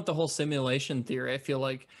even with the whole simulation theory, I feel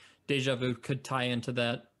like deja vu could tie into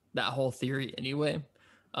that whole theory anyway.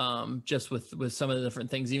 Just with some of the different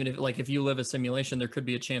things, even if you live a simulation, there could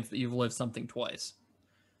be a chance that you've lived something twice.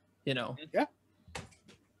 Yeah.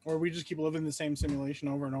 Or we just keep living the same simulation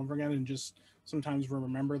over and over again, and just sometimes we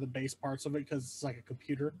remember the base parts of it because it's like a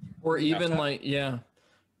computer. Or even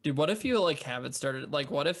dude, what if you have it started? Like,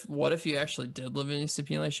 what if you actually did live in a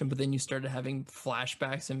simulation, but then you started having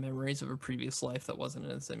flashbacks and memories of a previous life that wasn't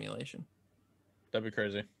in a simulation? That'd be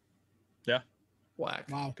crazy. Yeah. Whack.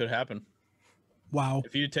 Wow. Could happen. Wow.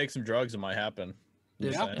 If you take some drugs, it might happen.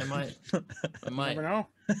 Yeah, it might. It might. Never know.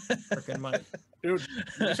 Freaking might. Dude,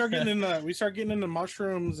 we start getting into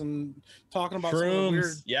mushrooms and talking about some of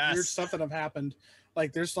the weird stuff that have happened.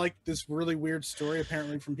 Like, there's like this really weird story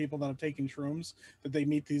apparently from people that have taken shrooms, that they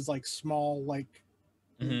meet these like small, like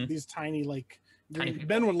these tiny, like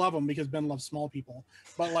Ben would love them because Ben loves small people,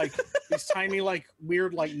 but like these tiny, like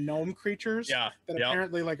weird, like gnome creatures that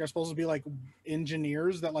apparently like are supposed to be like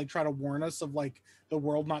engineers that like try to warn us of like the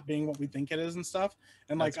world not being what we think it is and stuff.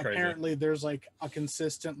 And like apparently there's like a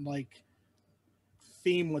consistent like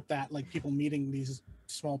theme with that, like people meeting these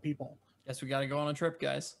small people. Guess we got to go on a trip,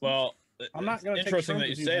 guys. Well, I'm not going to. Interesting that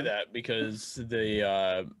you say that, because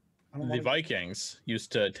the Vikings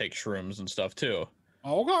used to take shrooms and stuff too.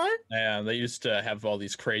 Okay. And they used to have all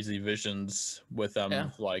these crazy visions with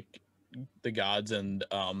them, like the gods and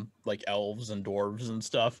like elves and dwarves and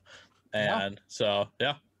stuff. And so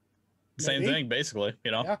same thing basically,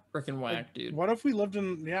 Freaking whack, dude. What if we lived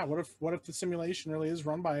in what if the simulation really is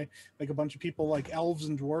run by like a bunch of people, like elves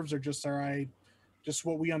and dwarves are just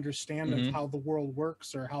what we understand of how the world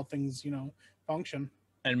works or how things function.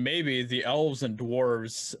 And maybe the elves and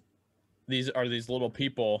dwarves, these little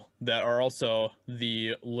people that are also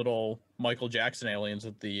the little Michael Jackson aliens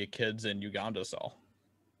that the kids in Uganda saw,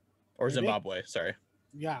 or Zimbabwe. Sorry.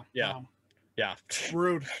 Yeah.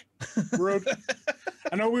 Rude.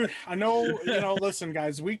 I know. Listen,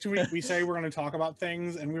 guys. Week to week, we say we're going to talk about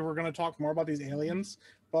things, and we were going to talk more about these aliens,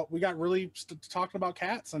 but we got really talking about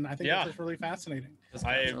cats, and I think that's just really fascinating. Those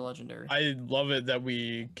cats are legendary. I love it that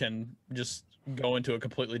we can just go into a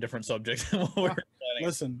completely different subject than what we're planning.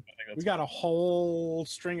 Listen, we got a whole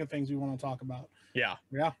string of things we want to talk about. Yeah,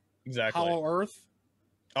 exactly. Hollow Earth.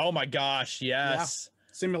 Oh my gosh, yes.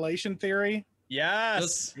 Yeah. Simulation theory.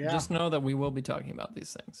 Yes. Just know that we will be talking about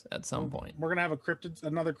these things at some point. We're gonna have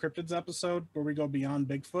another cryptids episode where we go beyond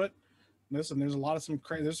Bigfoot. Listen, there's some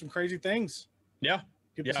crazy things. Yeah.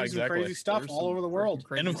 People see some crazy stuff all over the world.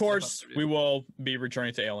 And of course, we will be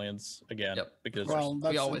returning to aliens again. Yep. Because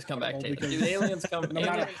we always come back to aliens. Dude, aliens come. No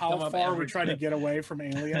matter how far we try to get away from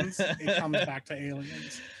aliens, it comes back to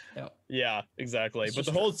aliens. Yep. Yeah, exactly. But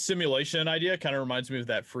the whole simulation idea kind of reminds me of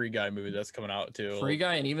that Free Guy movie that's coming out too. Free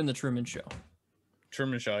Guy and even the Truman Show.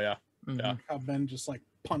 Truman Show, yeah. Mm-hmm. Yeah. How Ben just like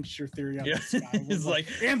punched your theory out of the sky. He's like,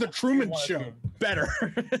 and the Truman Show. Better.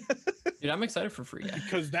 Dude, I'm excited for Free Guy.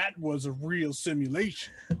 Because that was a real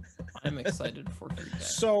simulation. I'm excited for Free Guy.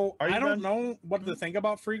 So I don't know what to think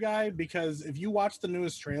about Free Guy, because if you watch the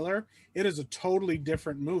newest trailer, it is a totally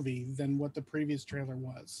different movie than what the previous trailer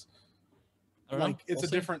was. Like it's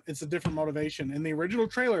a different motivation. In the original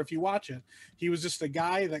trailer, if you watch it, he was just a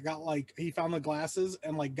guy that got he found the glasses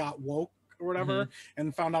and like got woke or whatever,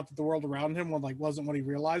 and found out that the world around him wasn't what he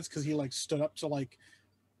realized, because he like stood up to like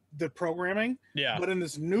the programming. Yeah. But in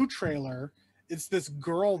this new trailer, it's this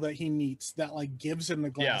girl that he meets that like gives him the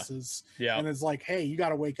glasses and is like, hey, you got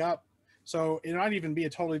to wake up. So it might even be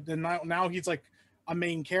now he's like a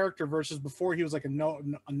main character, versus before he was like a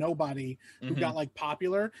nobody who got like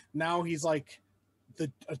popular. Now he's like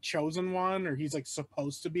a chosen one, or he's like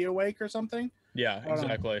supposed to be awake or something. Yeah,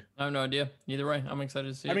 exactly. I have no idea. Either way, I'm excited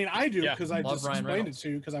to see it. I mean, I do, because I just explained it to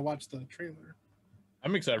you because I watched the trailer.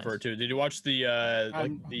 I'm excited for it too. Did you watch the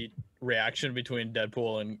the reaction between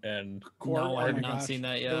Deadpool and No, I have not seen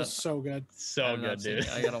that yet. It was so good. So good, dude.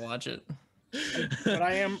 I gotta watch it.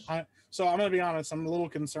 But so I'm gonna be honest, I'm a little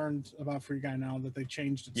concerned about Free Guy now that they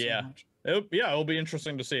changed it so much. It'll be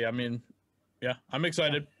interesting to see. I mean, I'm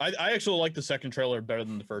excited. I actually like the second trailer better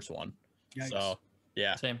than the first one. Yikes. So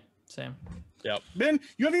Same. Yep. Ben,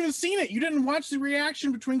 you haven't even seen it. You didn't watch the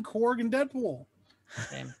reaction between Korg and Deadpool.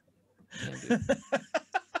 Same dude.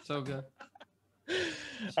 So good.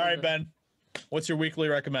 All right, Ben. what's your weekly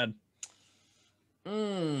recommend? I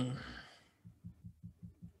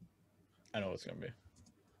know what it's gonna be.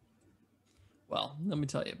 Well, let me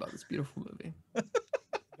tell you about this beautiful movie.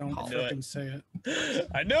 Don't freaking say it.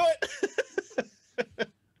 I knew it.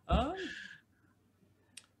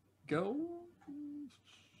 Go.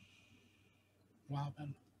 Wow,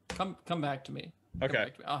 Ben. Come back to me.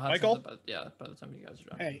 Okay, I'll have Michael. By the time you guys are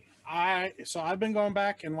done. Hey, I've been going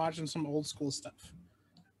back and watching some old school stuff.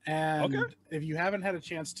 And if you haven't had a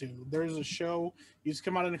chance to, there's a show used to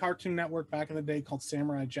come out on the Cartoon Network back in the day called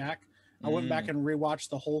Samurai Jack. I went back and rewatched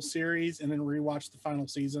the whole series and then rewatched the final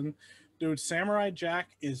season. Dude, Samurai Jack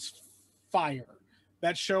is fire.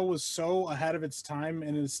 That show was so ahead of its time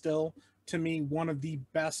and is still, to me, one of the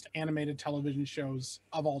best animated television shows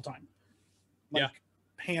of all time. Like,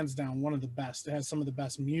 hands down, one of the best. It has some of the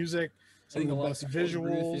best music, some of the best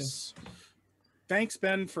visuals. Thanks,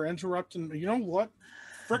 Ben, for interrupting. You know what?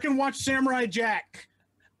 Frickin' watch Samurai Jack.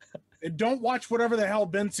 And don't watch whatever the hell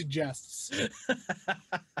Ben suggests.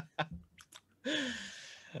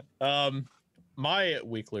 My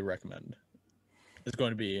weekly recommend is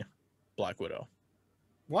going to be Black Widow.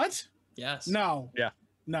 What? Yes. No. Yeah.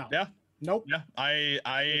 No. Yeah. Nope. Yeah.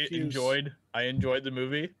 I enjoyed the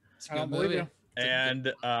movie. I don't believe you. And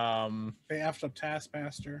they effed up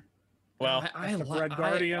Taskmaster. Well, I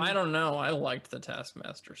don't know. I liked the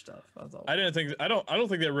Taskmaster stuff. I don't think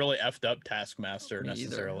they really effed up Taskmaster Me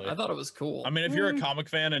necessarily. either. I thought it was cool. I mean, if you're a comic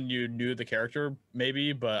fan and you knew the character,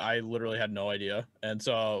 maybe, but I literally had no idea. And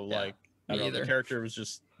so like I don't know, the character was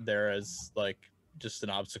just there as like just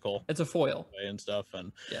an obstacle. It's a foil and stuff.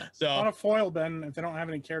 And so not a foil, Ben, if they don't have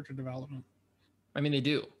any character development. I mean, they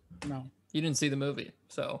do. No. You didn't see the movie,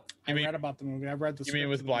 so I read about the movie. I read the. You mean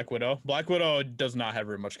with Black Widow? Black Widow does not have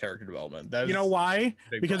very much character development. You know why?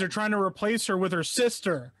 Because they're trying to replace her with her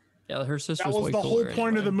sister. Yeah, her sister. That was the whole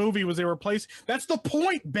point of the movie. Was they replace? That's the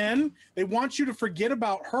point, Ben. They want you to forget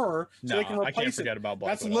about her so they can replace I can't forget about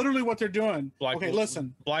Black That's Widow. literally what they're doing.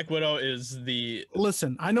 Listen. Black Widow is the.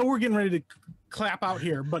 Listen, I know we're getting ready to clap out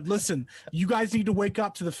here, but listen, you guys need to wake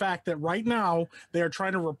up to the fact that right now they are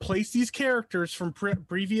trying to replace these characters from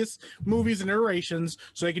previous movies and iterations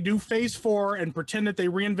so they can do phase 4 and pretend that they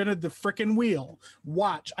reinvented the freaking wheel.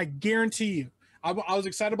 Watch, I guarantee you. I was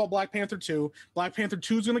excited about Black Panther 2. Black Panther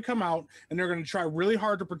 2 is going to come out, and they're going to try really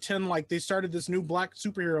hard to pretend like they started this new black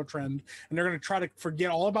superhero trend, and they're going to try to forget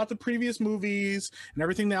all about the previous movies and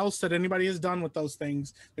everything else that anybody has done with those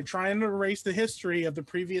things. They're trying to erase the history of the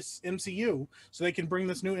previous MCU so they can bring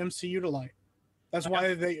this new MCU to light. That's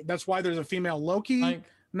why there's a female Loki.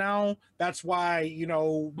 Now that's why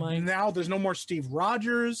now there's no more Steve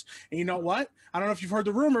Rogers, and you know what? I don't know if you've heard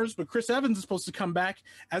the rumors, but Chris Evans is supposed to come back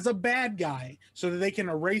as a bad guy so that they can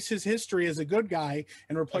erase his history as a good guy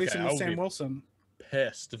and replace him with Sam Wilson.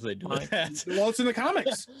 Pissed if they do that. Well, it's in the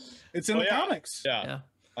comics. It's in the comics. Yeah.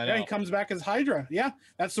 I know. Yeah, he comes back as Hydra. Yeah,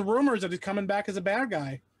 that's the rumors that he's coming back as a bad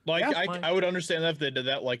guy. Like I would understand that if they did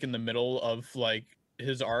that like in the middle of like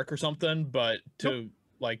his arc or something, but to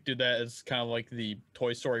like do that as kind of like the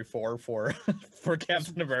Toy Story 4 for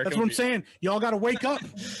Captain America. That's what I'm saying. Y'all got to wake up.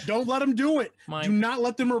 Don't let them do it. Do not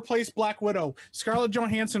let them replace Black Widow. Scarlett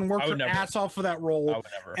Johansson worked her ass off for that role,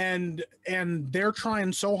 and they're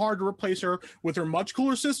trying so hard to replace her with her much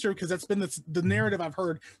cooler sister because that's been the narrative I've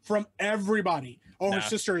heard from everybody. Oh, her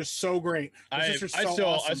sister is so great. I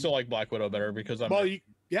still like Black Widow better because I'm a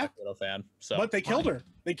Black Widow fan. So, but they killed her.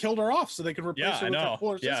 They killed her off so they could replace her with her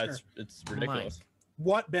cooler sister. Yeah, it's ridiculous.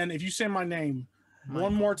 What, Ben? If you say my name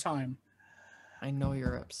one more time. I know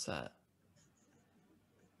you're upset.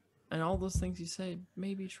 And all those things you say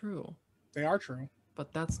may be true. They are true.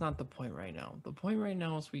 But that's not the point right now. The point right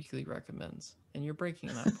now is weekly recommends. And you're breaking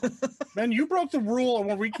that point. Ben, you broke the rule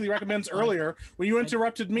on weekly recommends earlier when you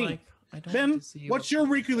interrupted me. Ben, what's your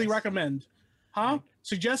weekly recommend? Huh?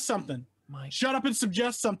 Suggest something. Shut up and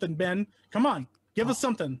suggest something, Ben. Come on. Give us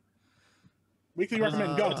something. Weekly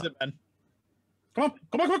recommend. Go. What's it, Ben? Come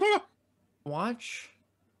on. Watch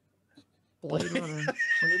Blade Runner.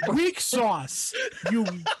 Weak sauce. You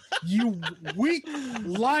weak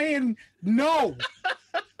lion. No.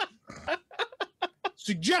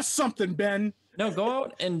 Suggest something, Ben. No, go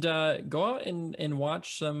out and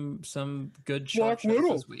watch some good shark shows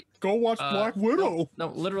this week. Go watch Black Widow. No,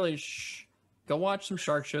 literally go watch some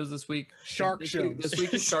shark shows this week. This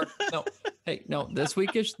week is shark. No. Hey, no, this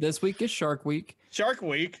week is Shark Week. Shark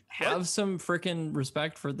Week. Have some freaking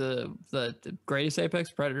respect for the greatest apex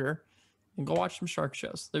predator and go watch some shark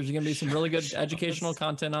shows. There's going to be some really good educational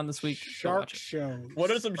content on this week. Shark shows. What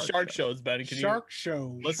are some shark shows, Ben? Can you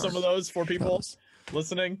shows. list some of those for people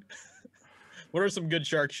listening? What are some good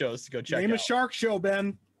shark shows to go check out? Name a shark show,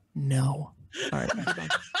 Ben. No. All right. Keep going.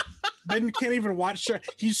 Ben can't even watch Shark.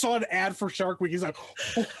 He saw an ad for Shark Week. He's like,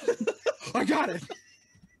 oh, I got it.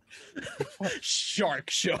 Shark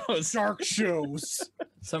shows. Shark shows.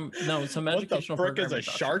 Some What the educational frick is program a about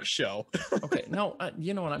shark show? Okay, no,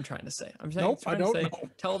 you know what I'm trying to say. I'm saying, Nope, I don't know.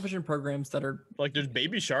 television programs that are. Like there's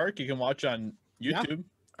Baby Shark you can watch on Yeah. YouTube.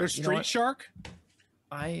 There's You know Street what? Shark.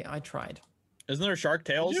 I tried. Isn't there Shark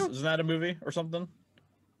Tales? you? Isn't that a movie or something?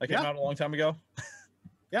 That came Yeah. out a long time ago.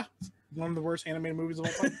 Yeah, one of the worst animated movies of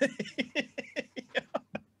all time. Yeah.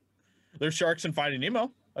 There's sharks in Finding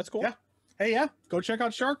Nemo. That's cool. Yeah. Hey, yeah, go check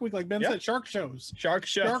out Shark Week. Like Ben Yeah. said, Shark shows. Shark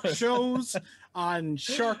show. Shark shows on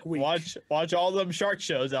Shark Week. Watch all them shark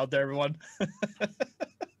shows out there, everyone.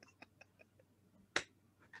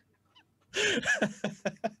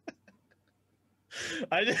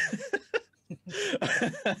 I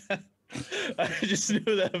just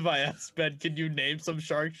knew that if I asked Ben, can you name some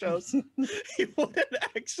shark shows? He wouldn't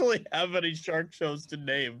actually have any shark shows to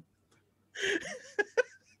name.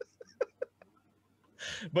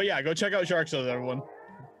 But yeah, go check out Shark Shows, everyone.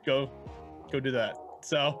 Go do that.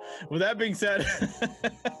 So with that being said,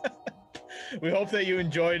 we hope that you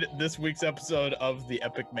enjoyed this week's episode of the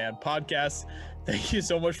Epic Man podcast. Thank you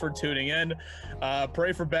so much for tuning in.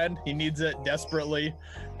 Pray for Ben. He needs it desperately.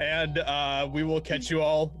 And we will catch you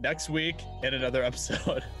all next week in another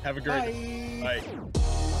episode. Have a great Bye. Bye.